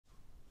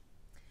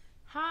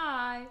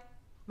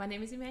My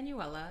name is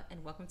Emanuela,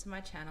 and welcome to my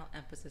channel,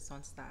 Emphasis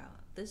on Style.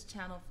 This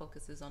channel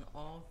focuses on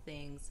all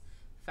things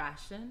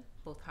fashion,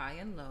 both high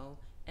and low,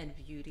 and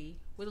beauty,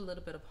 with a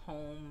little bit of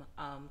home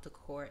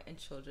decor and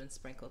children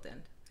sprinkled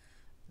in.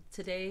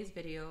 Today's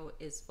video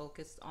is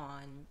focused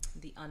on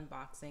the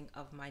unboxing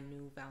of my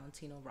new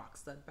Valentino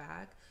Rockstud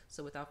bag.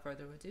 So without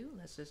further ado,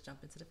 let's just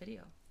jump into the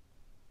video.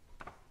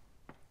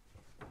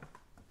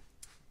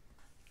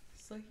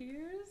 So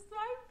here's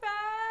my bag.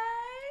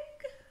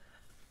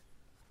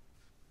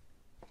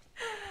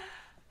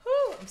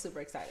 Whew, I'm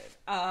super excited.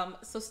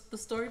 So the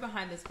story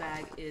behind this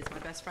bag is my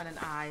best friend and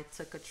I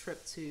took a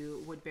trip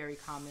to Woodbury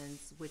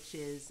Commons, which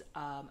is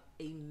a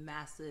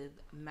massive,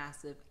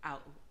 massive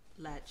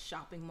outlet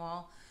shopping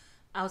mall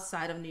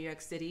outside of New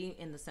York City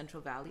in the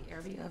Central Valley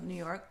area of New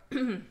York.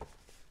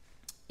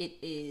 It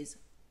is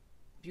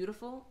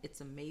beautiful,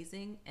 it's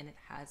amazing, and it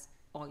has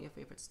all your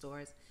favorite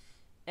stores.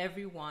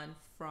 Everyone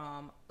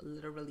from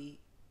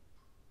literally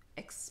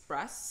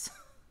Express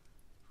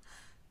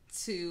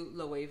to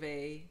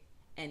Loewe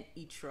and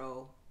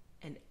Etro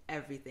and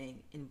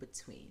everything in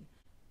between.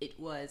 It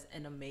was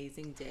an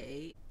amazing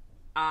day.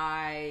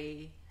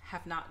 I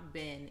have not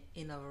been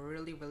in a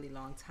really, really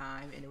long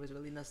time, and it was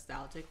really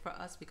nostalgic for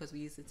us because we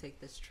used to take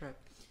this trip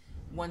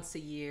once a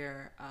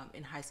year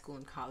in high school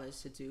and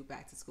college to do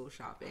back to school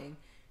shopping.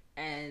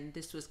 And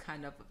this was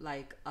kind of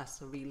like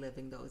us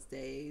reliving those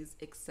days,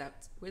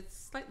 except with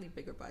slightly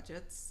bigger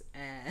budgets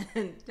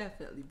and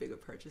definitely bigger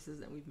purchases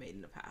than we've made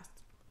in the past.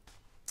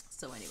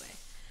 So anyway,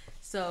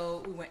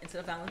 so we went into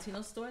the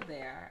Valentino store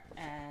there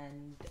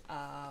and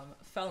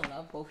fell in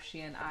love. Both she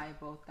and I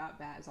both got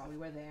bags while we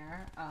were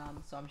there.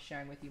 So I'm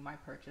sharing with you my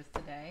purchase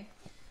today.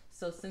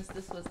 So since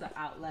this was the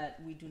outlet,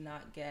 we did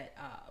not get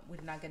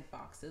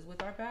boxes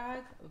with our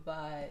bag,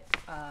 but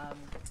I'm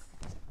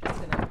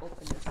just gonna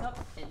open this up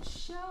and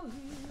show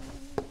you.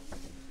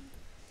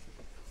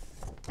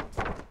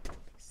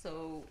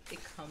 So it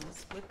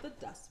comes with the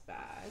dust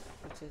bag,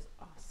 which is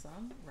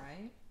awesome,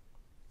 right?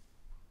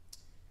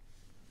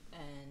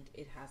 And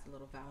it has a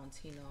little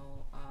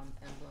Valentino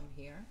emblem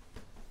here.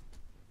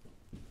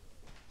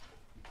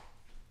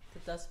 The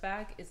dust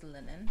bag is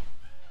linen.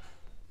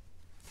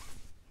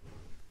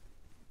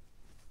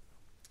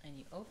 And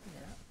you open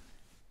it up,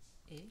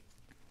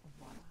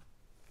 voila.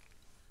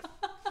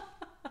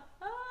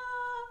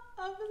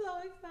 I'm so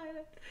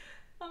excited.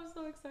 I'm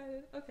so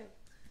excited. Okay.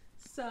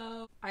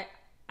 So I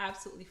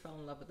absolutely fell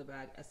in love with the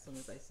bag as soon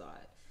as I saw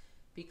it,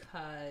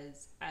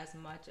 because as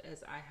much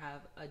as I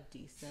have a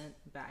decent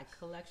bag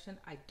collection,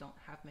 I don't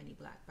have many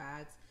black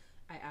bags.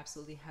 I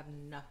absolutely have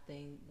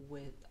nothing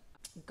with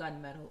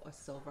gunmetal or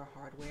silver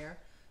hardware.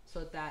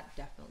 So that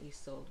definitely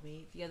sold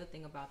me. The other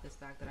thing about this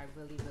bag that I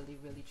really, really,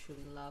 really,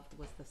 truly loved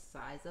was the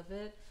size of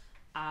it.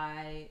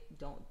 I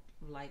don't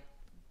like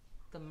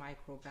the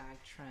micro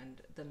bag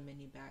trend, the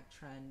mini bag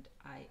trend.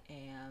 I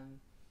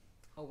am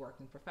a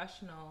working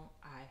professional.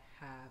 I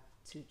have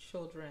 2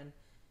 children.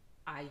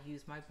 I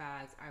use my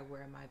bags, I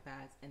wear my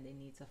bags, and they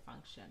need to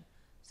function.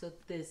 So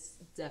this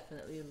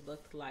definitely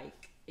looked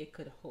like it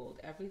could hold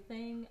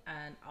everything,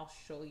 and I'll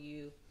show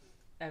you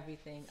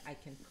everything I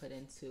can put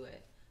into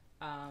it.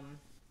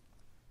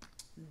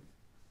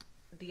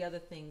 The other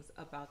things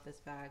about this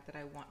bag that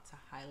I want to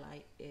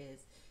highlight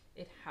is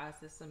it has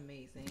this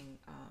amazing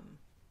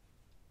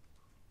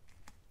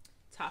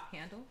top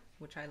handle,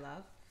 which I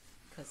love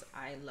because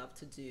I love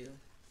to do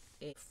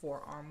a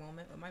forearm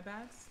moment with my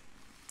bags.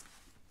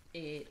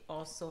 It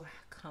also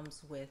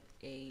comes with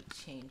a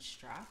chain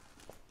strap,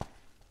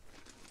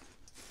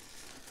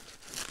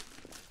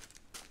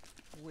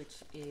 which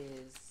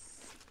is,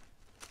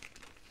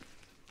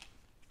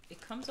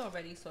 it comes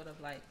already sort of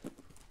like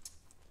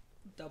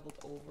doubled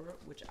over,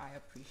 which I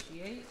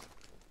appreciate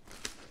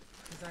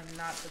because I'm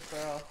not the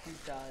girl who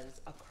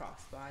does a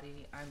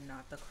crossbody. I'm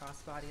not the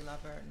crossbody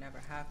lover, never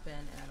have been,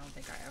 and I don't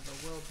think I ever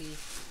will be.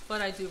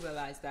 But I do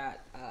realize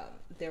that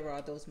there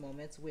are those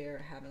moments where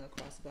having a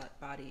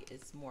crossbody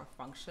is more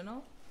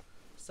functional.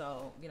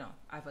 So, you know,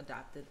 I've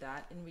adopted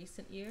that in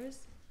recent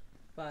years,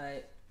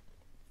 but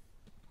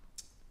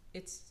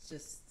it's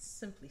just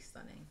simply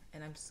stunning,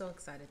 and I'm so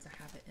excited to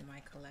have it in my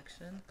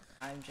collection.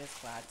 I'm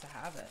just glad to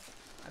have it.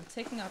 I'm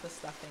taking out the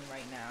stuffing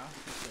right now,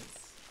 which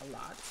is a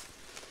lot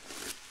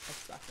of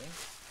stuffing.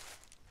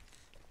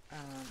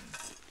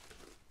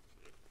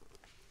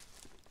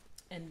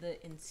 And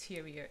the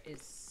interior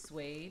is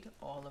suede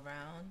all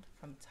around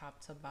from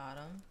top to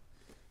bottom.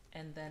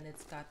 And then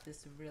it's got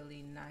this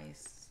really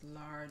nice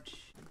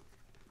large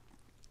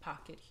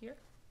pocket here.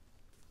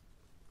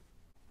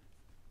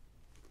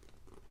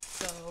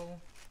 So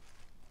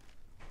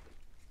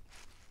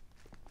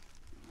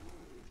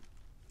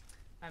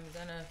I'm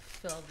gonna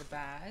fill the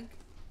bag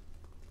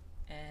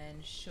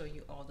and show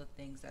you all the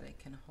things that it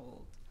can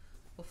hold.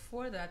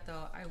 Before that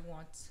though, I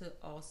want to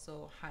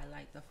also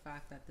highlight the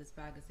fact that this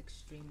bag is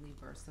extremely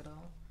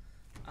versatile.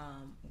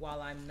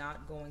 While I'm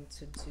not going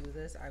to do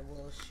this, I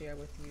will share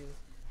with you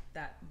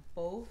that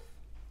both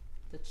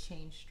the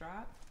chain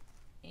strap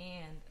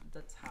and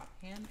the top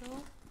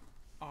handle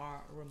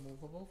are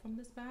removable from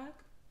this bag,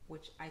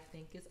 which I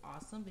think is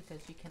awesome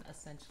because you can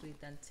essentially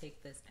then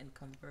take this and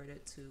convert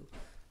it to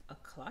a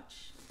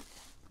clutch,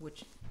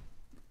 which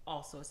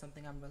also is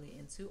something I'm really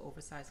into.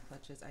 Oversized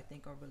clutches I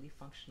think are really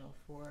functional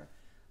for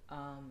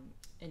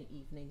an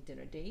evening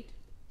dinner date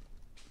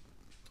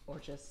or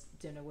just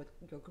dinner with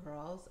your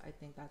girls. I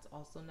think that's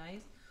also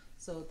nice.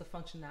 So the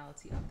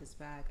functionality of this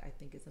bag I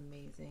think is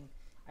amazing.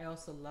 I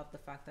also love the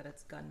fact that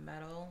it's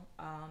gunmetal.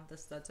 The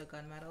studs are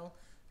gunmetal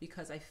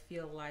because I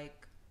feel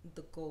like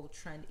the gold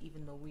trend,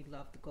 even though we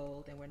love the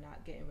gold and we're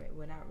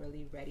not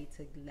really ready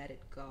to let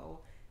it go,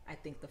 I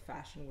think the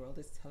fashion world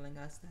is telling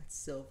us that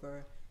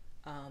silver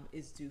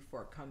is due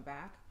for a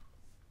comeback.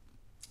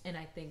 And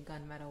I think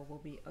gunmetal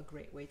will be a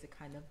great way to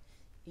kind of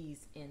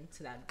ease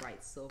into that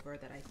bright silver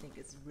that I think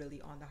is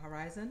really on the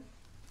horizon.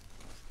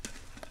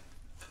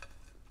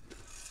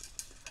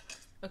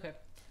 Okay,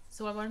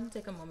 so I wanted to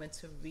take a moment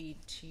to read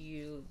to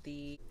you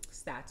the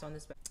stats on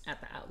this bag.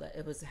 At the outlet,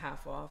 it was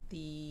half off.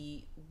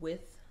 The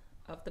width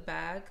of the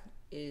bag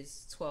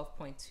is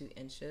 12.2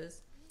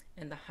 inches,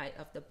 and the height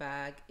of the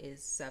bag is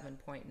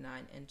 7.9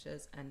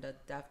 inches, and the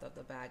depth of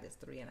the bag is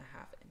 3.5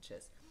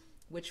 inches,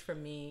 which for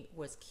me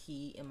was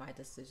key in my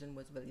decision,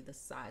 was really the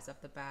size of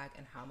the bag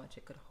and how much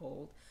it could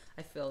hold.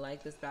 I feel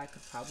like this bag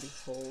could probably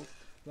hold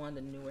one of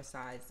the newer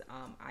size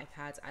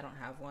iPads. I don't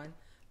have one,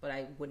 but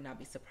I would not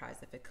be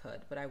surprised if it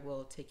could. But I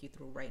will take you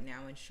through right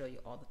now and show you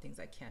all the things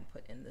I can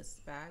put in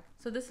this bag.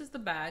 So this is the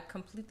bag,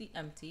 completely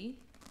empty,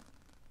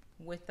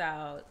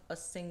 without a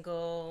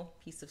single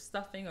piece of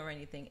stuffing or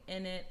anything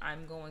in it.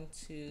 I'm going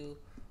to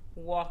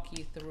walk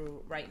you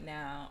through right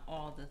now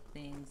all the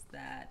things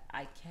that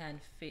I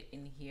can fit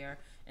in here,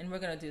 and we're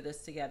gonna do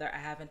this together. I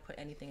haven't put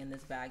anything in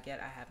this bag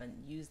yet. I haven't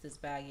used this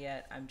bag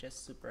yet. I'm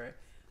just super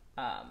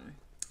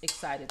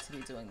excited to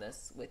be doing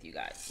this with you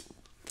guys.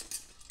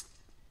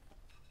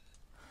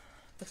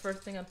 The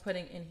first thing I'm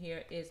putting in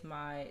here is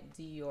my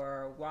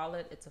Dior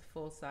wallet. It's a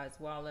full-size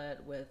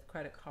wallet with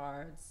credit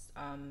cards,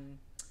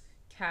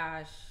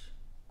 cash,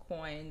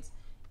 coins,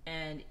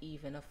 and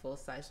even a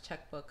full-size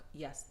checkbook.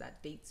 Yes,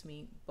 that dates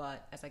me,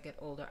 but as I get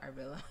older, I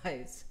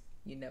realize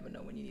you never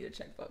know when you need a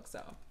checkbook.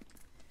 So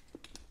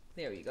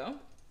there you go.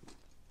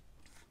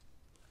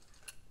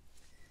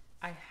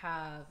 I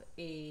have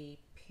a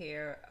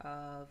pair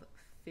of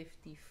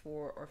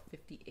 54 or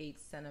 58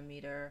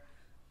 centimeter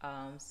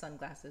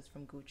sunglasses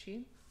from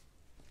Gucci.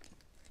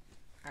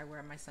 I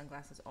wear my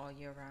sunglasses all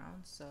year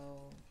round,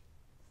 so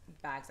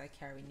bags I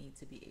carry need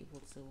to be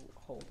able to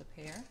hold a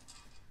pair.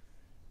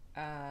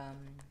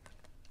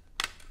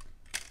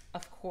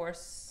 Of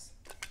course,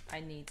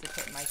 I need to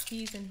put my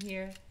keys in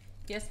here.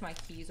 Yes, my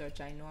keys are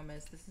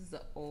ginormous. This is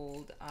the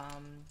old,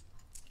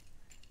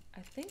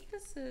 I think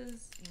this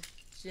is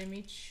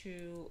Jimmy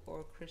Choo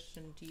or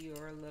Christian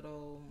Dior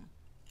little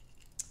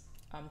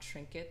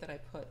trinket that I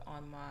put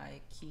on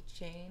my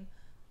keychain.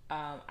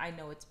 I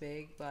know it's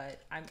big,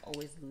 but I'm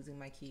always losing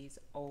my keys,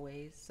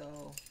 always,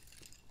 so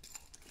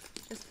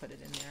just put it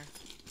in there.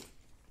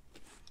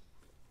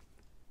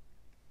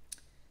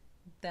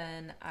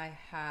 Then I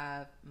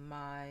have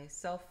my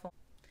cell phone.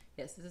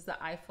 Yes, this is the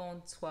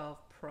iPhone 12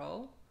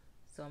 Pro,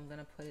 so I'm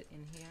gonna put it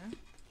in here.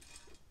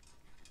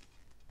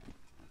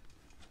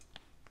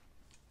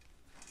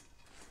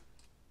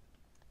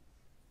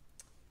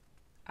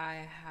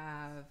 I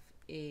have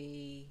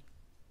a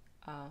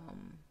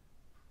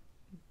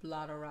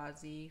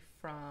Blotterazzi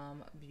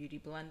from Beauty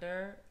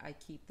Blender. I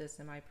keep this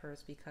in my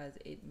purse because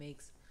it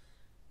makes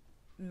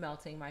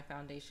melting my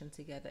foundation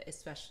together,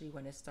 especially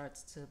when it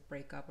starts to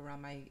break up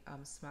around my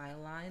smile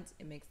lines.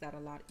 It makes that a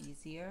lot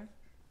easier.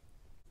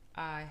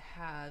 I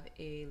have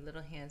a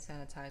little hand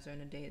sanitizer. In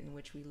the day in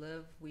which we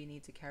live, we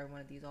need to carry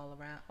one of these all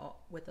around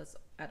with us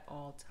at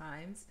all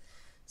times.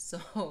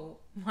 So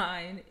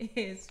mine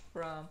is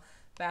from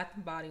Bath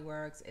and Body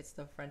Works. It's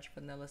the French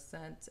vanilla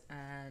scent,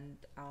 and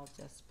I'll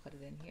just put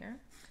it in here.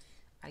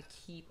 I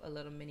keep a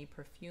little mini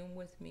perfume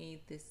with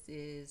me. This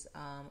is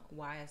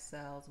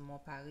YSL's Mon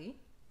Paris.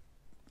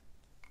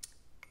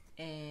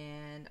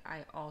 And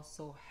I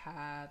also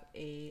have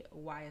a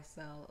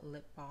YSL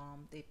lip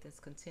balm. They've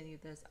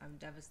discontinued this. I'm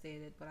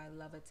devastated, but I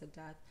love it to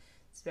death.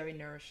 It's very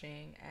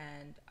nourishing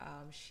and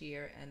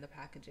sheer, and the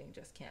packaging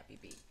just can't be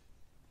beat.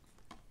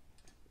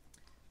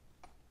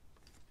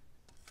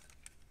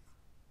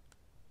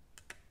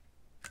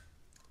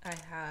 I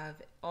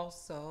have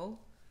also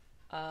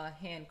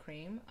hand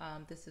cream.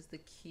 This is the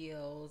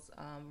Kiehl's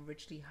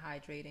Richly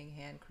Hydrating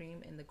Hand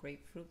Cream in the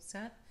grapefruit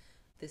scent.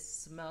 This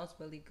smells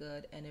really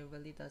good, and it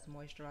really does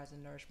moisturize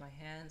and nourish my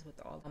hands with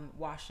all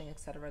washing,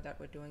 etc. that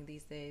we're doing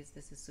these days.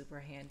 This is super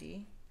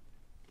handy.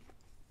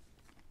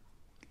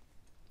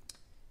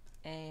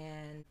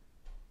 And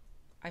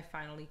I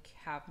finally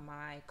have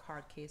my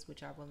card case,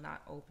 which I will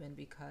not open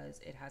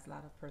because it has a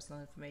lot of personal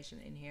information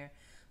in here.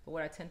 But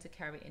what I tend to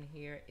carry in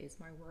here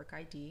is my work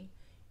ID,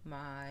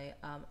 my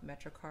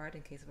Metro card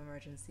in case of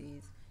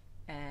emergencies,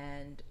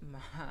 and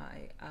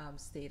my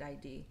state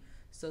ID.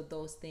 So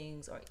those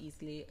things are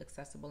easily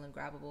accessible and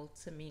grabbable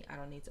to me. I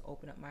don't need to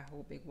open up my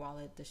whole big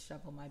wallet,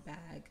 dishevel my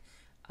bag,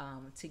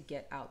 to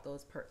get out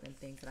those pertinent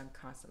things that I'm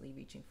constantly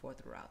reaching for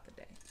throughout the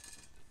day.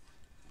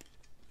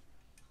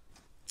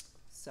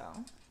 So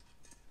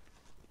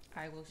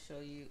I will show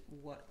you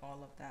what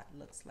all of that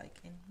looks like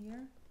in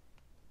here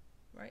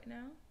right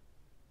now.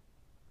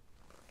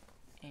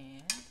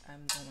 And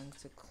I'm going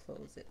to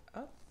close it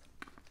up.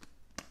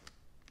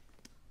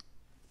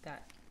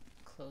 That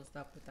closed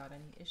up without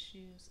any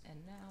issues.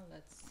 And now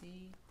let's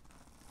see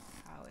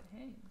how it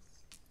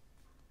hangs.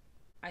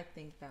 I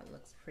think that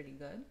looks pretty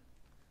good.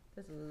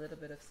 There's a little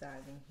bit of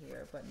sagging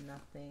here, but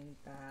nothing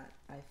that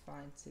I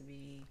find to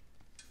be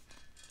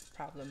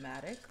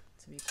problematic,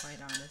 to be quite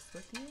honest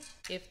with you.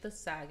 If the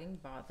sagging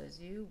bothers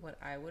you, what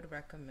I would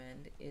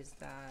recommend is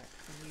that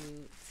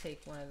you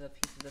take one of the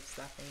pieces of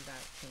stuffing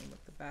that came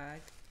with the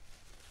bag,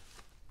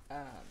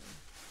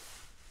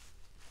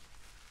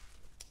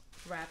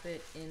 wrap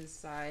it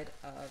inside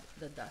of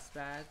the dust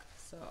bag,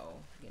 so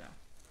you know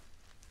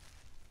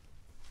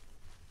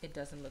it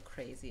doesn't look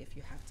crazy if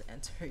you have to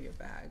enter your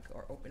bag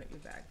or open up your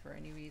bag for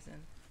any reason,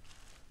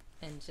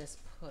 and just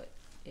put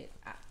it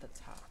at the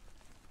top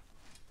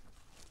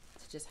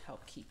to just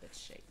help keep its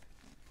shape.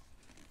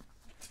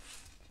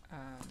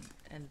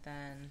 And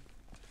then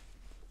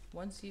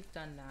once you've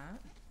done that,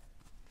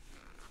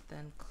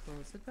 then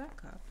close it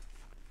back up,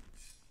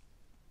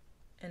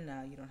 and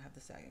now you don't have the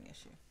sagging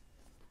issue.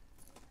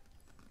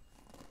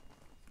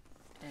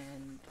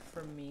 And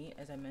for me,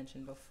 as I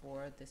mentioned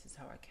before, this is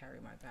how I carry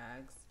my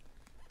bags.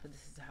 So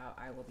this is how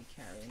I will be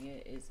carrying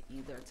it, is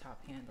either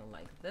top handle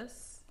like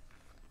this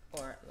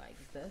or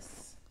like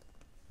this.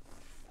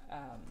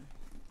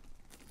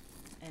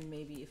 And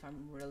maybe if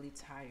I'm really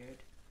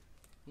tired,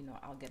 you know,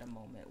 I'll get a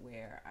moment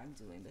where I'm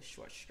doing the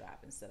short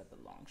strap instead of the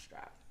long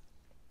strap.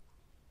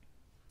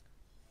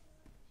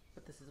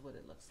 But this is what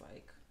it looks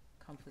like,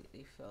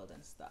 completely filled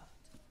and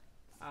stuffed.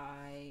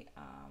 I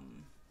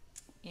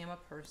am a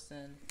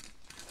person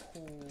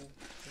who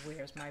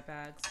wears my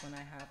bags when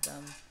I have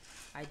them.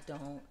 I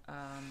don't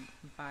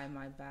buy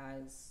my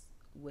bags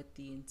with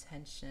the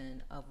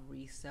intention of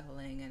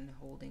reselling and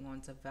holding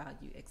on to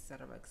value,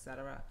 etc.,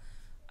 etc.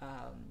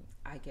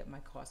 I get my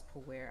cost per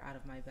wear out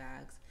of my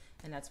bags,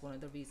 and that's one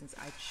of the reasons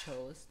I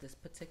chose this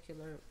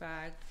particular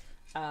bag.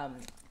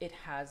 It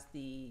has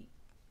the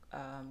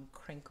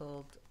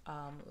crinkled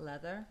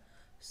leather,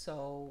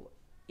 so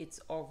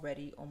it's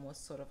already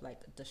almost sort of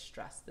like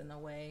distressed in a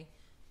way,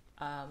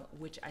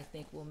 which I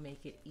think will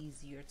make it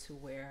easier to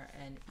wear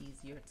and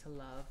easier to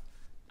love,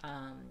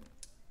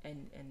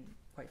 and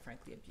quite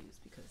frankly abuse,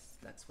 because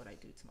that's what I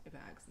do to my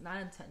bags.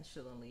 Not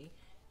intentionally,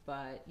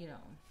 but you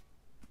know,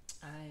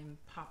 I'm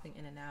popping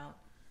in and out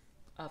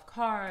of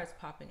cars,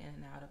 popping in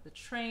and out of the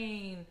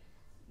train,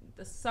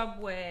 the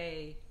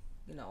subway,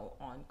 you know,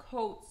 on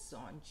coats,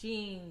 on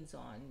jeans,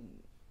 on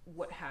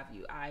what have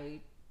you.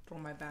 I throw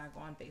my bag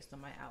on based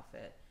on my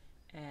outfit.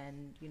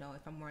 And, you know,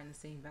 if I'm wearing the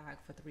same bag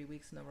for 3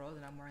 weeks in a row,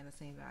 then I'm wearing the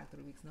same bag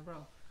 3 weeks in a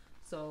row.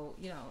 So,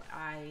 you know,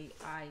 I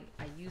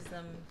use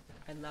them.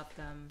 I love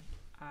them.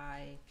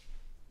 I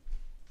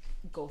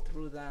go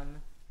through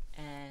them.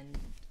 And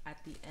at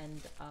the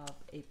end of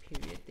a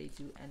period, they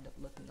do end up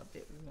looking a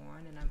bit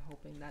worn. And I'm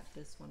hoping that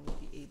this one will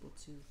be able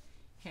to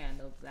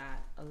handle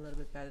that a little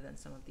bit better than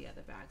some of the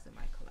other bags in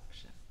my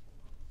collection.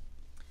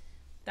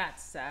 That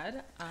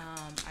said,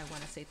 I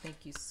want to say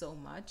thank you so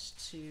much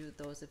to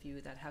those of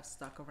you that have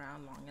stuck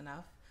around long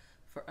enough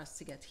for us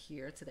to get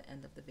here to the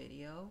end of the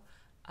video.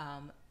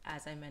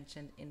 As I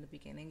mentioned in the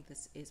beginning,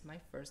 this is my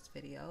first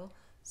video,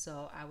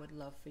 so I would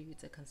love for you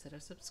to consider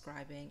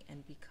subscribing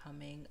and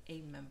becoming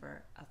a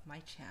member of my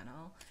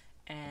channel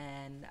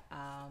and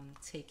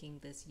taking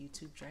this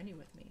YouTube journey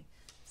with me.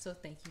 So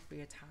thank you for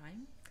your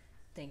time.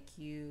 Thank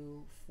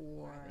you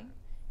for,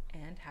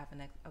 and have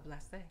a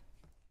blessed day.